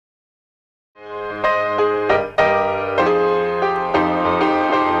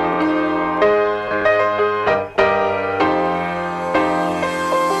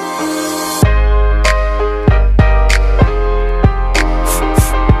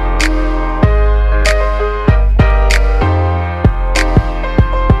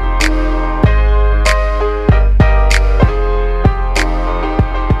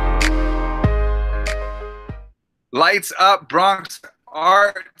Lights Up Bronx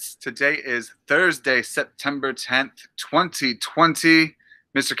Arts. Today is Thursday, September 10th, 2020.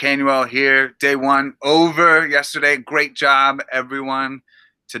 Mr. Canuel here. Day one over yesterday. Great job, everyone.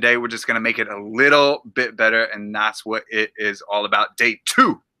 Today, we're just going to make it a little bit better, and that's what it is all about. Day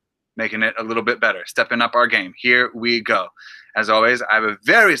two, making it a little bit better, stepping up our game. Here we go. As always, I have a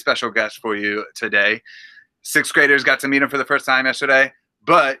very special guest for you today. Sixth graders got to meet him for the first time yesterday,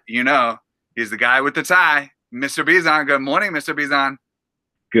 but you know, he's the guy with the tie, Mr. Bizon. Good morning, Mr. Bizon.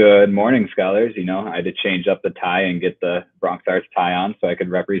 Good morning, scholars. You know, I had to change up the tie and get the Bronx Arts tie on so I could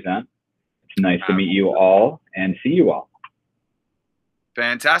represent. It's nice to meet you all and see you all.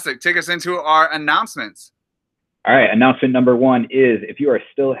 Fantastic. Take us into our announcements. All right. Announcement number one is if you are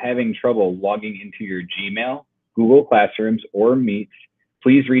still having trouble logging into your Gmail, Google Classrooms, or Meets,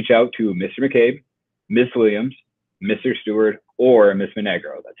 please reach out to Mr. McCabe, Ms. Williams, Mr. Stewart, or Ms.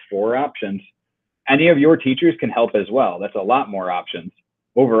 Monegro. That's 4 options. Any of your teachers can help as well. That's a lot more options.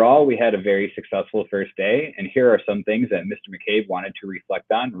 Overall, we had a very successful first day, and here are some things that Mr. McCabe wanted to reflect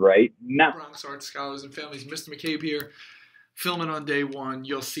on right now. Bronx Arts Scholars and Families, Mr. McCabe here, filming on day one.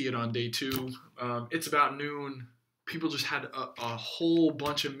 You'll see it on day two. It's about noon. People just had a whole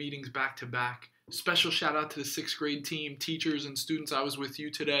bunch of meetings back to back. Special shout out to the 6th grade team, teachers and students. I was with you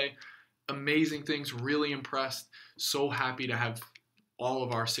today. Amazing things, really impressed. So happy to have all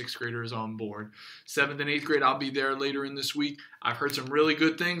of our 6th graders on board. 7th and 8th grade, I'll be there later in this week. I've heard some really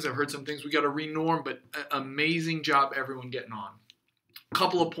good things. I've heard some things we got to renorm, but amazing job everyone getting on. A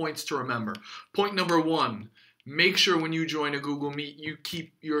couple of points to remember. Point number one, make sure when you join a Google Meet, you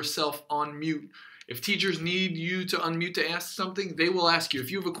keep yourself on mute. If teachers need you to unmute to ask something, they will ask you.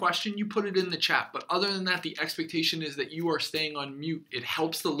 If you have a question, you put it in the chat. But other than that, the expectation is that you are staying on mute. It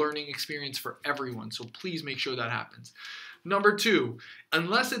helps the learning experience for everyone, so please make sure that happens. Number two,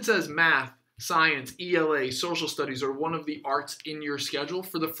 unless it says math, science, ELA, social studies, or one of the arts in your schedule,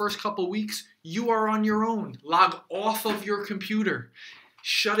 for the first couple weeks, you are on your own. Log off of your computer.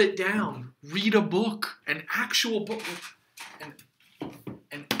 Shut it down. Read a book, an actual book.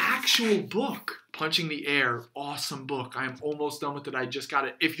 An actual book. Punching the Air, awesome book. I am almost done with it. I just got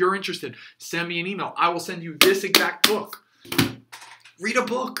it. If you're interested, send me an email. I will send you this exact book. Read a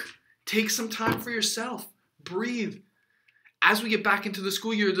book. Take some time for yourself. Breathe. As we get back into the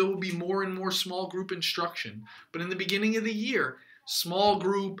school year, there will be more and more small group instruction. But in the beginning of the year, small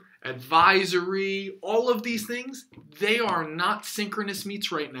group, advisory, all of these things, they are not synchronous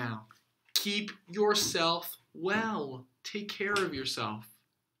meets right now. Keep yourself well. Take care of yourself.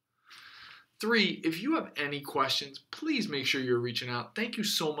 3, if you have any questions, please make sure you're reaching out. Thank you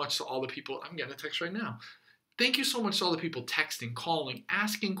so much to all the people. I'm getting a text right now. Thank you so much to all the people texting, calling,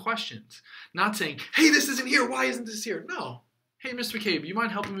 asking questions. Not saying, hey, this isn't here. Why isn't this here? No. Hey, Mr. McCabe, you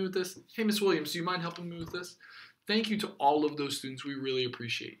mind helping me with this? Hey, Ms. Williams, do you mind helping me with this? Thank you to all of those students. We really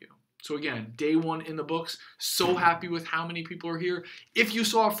appreciate you. So again, day one in the books. So happy with how many people are here. If you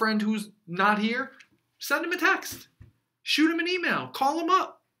saw a friend who's not here, send him a text. Shoot him an email. Call him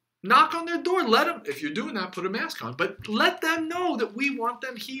up. Knock on their door. Let them, if you're doing that, put a mask on. But let them know that we want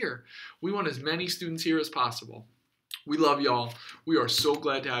them here. We want as many students here as possible. We love y'all. We are so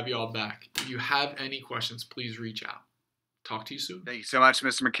glad to have y'all back. If you have any questions, please reach out. Talk to you soon. Thank you so much,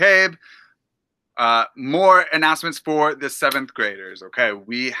 Mr. McCabe. More announcements for the 7th graders. Okay,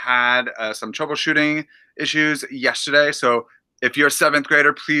 we had some troubleshooting issues yesterday. So if you're a 7th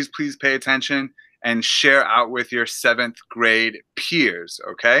grader, please pay attention and share out with your 7th grade peers,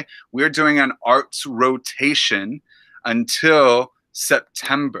 okay? We're doing an arts rotation until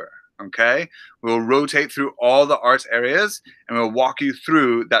September, okay? We'll rotate through all the arts areas, and we'll walk you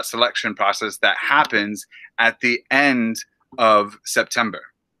through that selection process that happens at the end of September.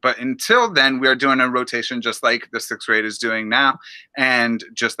 But until then, we are doing a rotation just like the 6th grade is doing now, and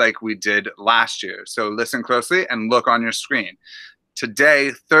just like we did last year. So listen closely and look on your screen.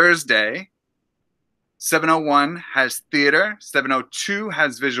 Today, Thursday, 701 has theater, 702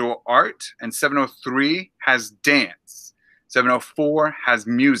 has visual art, and 703 has dance. 704 has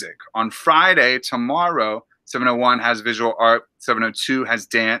music. On Friday, tomorrow, 701 has visual art, 702 has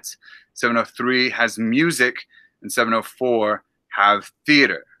dance, 703 has music, and 704 have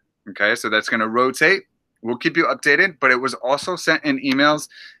theater. Okay, so that's going to rotate. We'll keep you updated, but it was also sent in emails,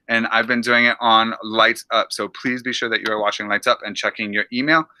 and I've been doing it on Lights Up. So please be sure that you are watching Lights Up and checking your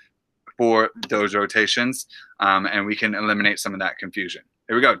email for those rotations, and we can eliminate some of that confusion.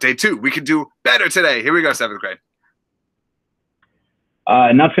 Here we go. Day two. We could do better today. Here we go, 7th grade.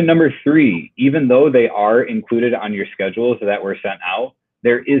 Announcement number 3, even though they are included on your schedules that were sent out,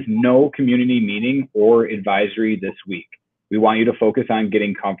 there is no community meeting or advisory this week. We want you to focus on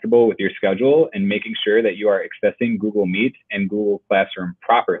getting comfortable with your schedule and making sure that you are accessing Google Meet and Google Classroom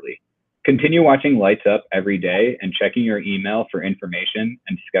properly. Continue watching Lights Up every day and checking your email for information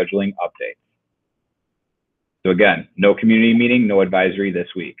and scheduling updates. So again, no community meeting, no advisory this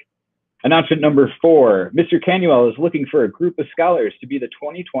week. Announcement number 4, Mr. Canuel is looking for a group of scholars to be the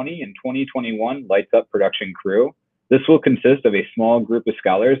 2020 and 2021 Lights Up production crew. This will consist of a small group of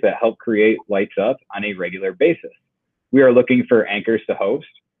scholars that help create Lights Up on a regular basis. We are looking for anchors to host,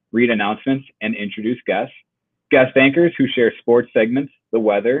 read announcements, and introduce guests. Guest anchors who share sports segments, the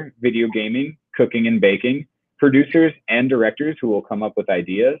weather, video gaming, cooking and baking, producers and directors who will come up with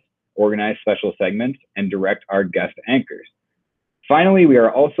ideas, organize special segments, and direct our guest anchors. Finally, we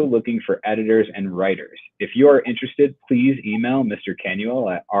are also looking for editors and writers. If you are interested, please email Mr. Canuel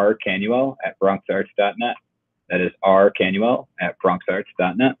at rcanuel@bronxarts.net. That is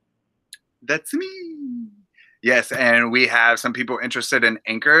rcanuel@bronxarts.net. That's me. Yes, and we have some people interested in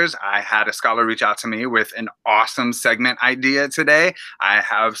anchors. I had a scholar reach out to me with an awesome segment idea today. I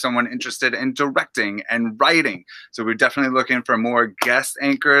have someone interested in directing and writing. So we're definitely looking for more guest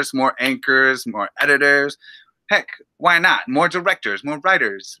anchors, more editors. Heck, why not? More directors, more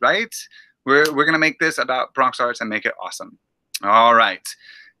writers, right? We're going to make this about Bronx Arts and make it awesome. All right.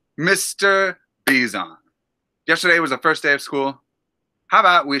 Mr. Bizon. Yesterday was the first day of school. How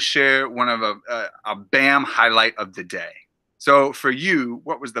about we share one of a BAM highlight of the day? So for you,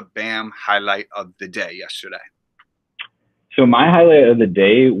 what was the BAM highlight of the day yesterday? So my highlight of the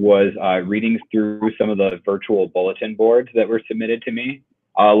day was reading through some of the virtual bulletin boards that were submitted to me.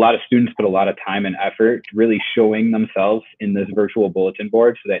 A lot of students put a lot of time and effort really showing themselves in this virtual bulletin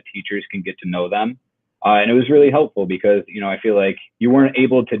board so that teachers can get to know them. And it was really helpful because, I feel like you weren't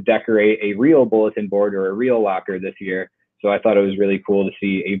able to decorate a real bulletin board or a real locker this year. So I thought it was really cool to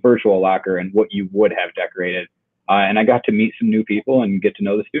see a virtual locker and what you would have decorated. And I got to meet some new people and get to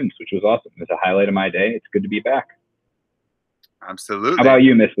know the students, which was awesome. It was a highlight of my day. It's good to be back. Absolutely. How about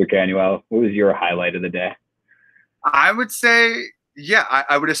you, Mr. Canuel? What was your highlight of the day? I would say, yeah,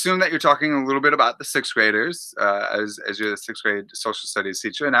 I would assume that you're talking a little bit about the 6th graders as you're the 6th grade social studies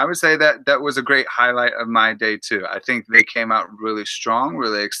teacher. And I would say that that was a great highlight of my day too. I think they came out really strong,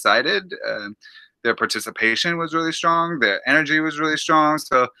 really excited. Their participation was really strong. Their energy was really strong.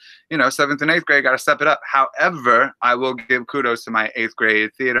 So, 7th and 8th grade got to step it up. However, I will give kudos to my 8th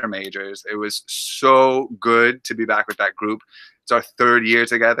grade theater majors. It was so good to be back with that group. It's our 3rd year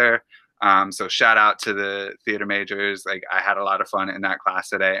together. So shout out to the theater majors. Like, I had a lot of fun in that class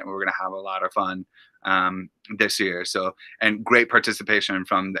today, and we're going to have a lot of fun this year. So, and great participation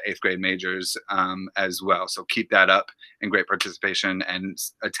from the 8th grade majors as well. So keep that up, and great participation and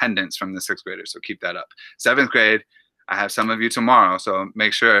attendance from the 6th graders. So keep that up. 7th grade, I have some of you tomorrow. So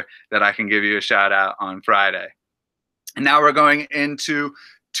make sure that I can give you a shout out on Friday. And now we're going into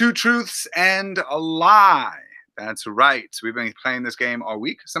 2 truths and a lie. That's right. We've been playing this game all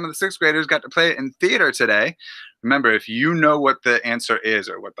week. Some of the 6th graders got to play it in theater today. Remember, if you know what the answer is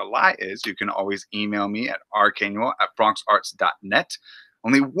or what the lie is, you can always email me at rcanuel@bronxarts.net.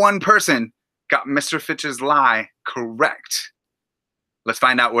 Only one person got Mr. Fitch's lie correct. Let's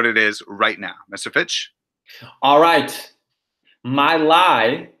find out what it is right now. Mr. Fitch? All right. My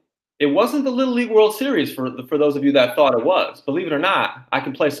lie, it wasn't the Little League World Series for those of you that thought it was. Believe it or not, I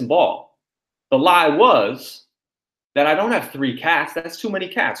can play some ball. The lie was that I don't have 3 cats. That's too many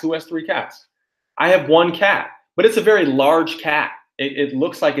cats. Who has 3 cats? I have 1 cat, but it's a very large cat. It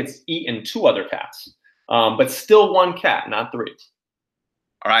looks like it's eaten 2 other cats, but still 1 cat, not 3.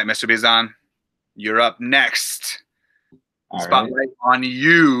 All right, Mr. Bizon, you're up next. All Spotlight right. on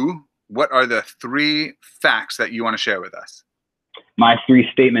you. What are the 3 facts that you want to share with us? My 3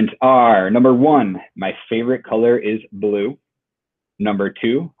 statements are: number 1, my favorite color is blue. Number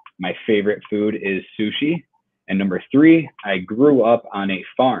 2, my favorite food is sushi. And number 3, I grew up on a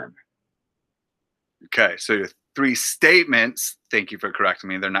farm. Okay, so your 3 statements. Thank you for correcting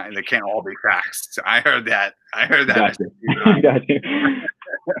me. They can't all be facts. I heard that. Gotcha. Gotcha.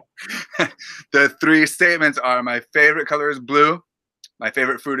 The 3 statements are: my favorite color is blue, my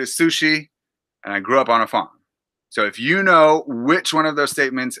favorite food is sushi, and I grew up on a farm. So if you know which one of those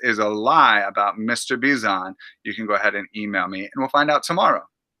statements is a lie about Mr. Bizon, you can go ahead and email me, and we'll find out tomorrow.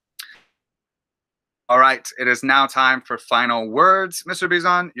 All right, it is now time for final words. Mr.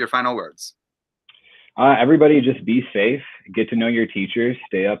 Bizon, your final words. Everybody just be safe, get to know your teachers,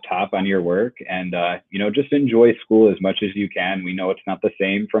 stay up top on your work, and just enjoy school as much as you can. We know it's not the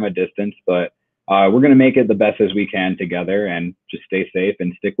same from a distance, but we're going to make it the best as we can together, and just stay safe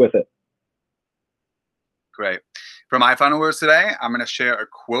and stick with it. Great. For my final words today, I'm going to share a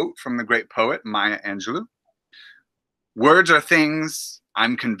quote from the great poet Maya Angelou. Words are things,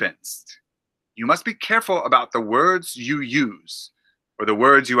 I'm convinced. You must be careful about the words you use or the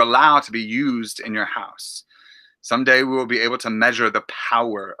words you allow to be used in your house. Someday we will be able to measure the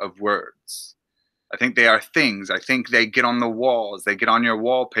power of words. I think they are things. I think they get on the walls. They get on your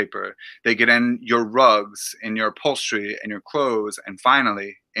wallpaper. They get in your rugs, in your upholstery, in your clothes, and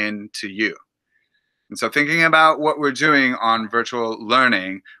finally into you. And so thinking about what we're doing on virtual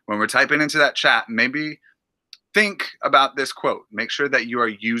learning, when we're typing into that chat, maybe think about this quote. Make sure that you are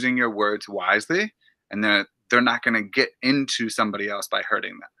using your words wisely and that they're not going to get into somebody else by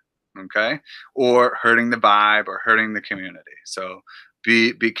hurting them, okay? Or hurting the vibe or hurting the community. So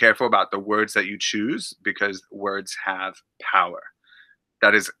be careful about the words that you choose because words have power.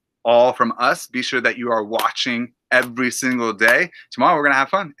 That is all from us. Be sure that you are watching every single day. Tomorrow we're going to have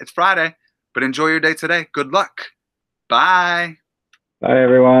fun. It's Friday, but enjoy your day today. Good luck. Bye. Bye,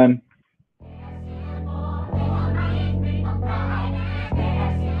 everyone.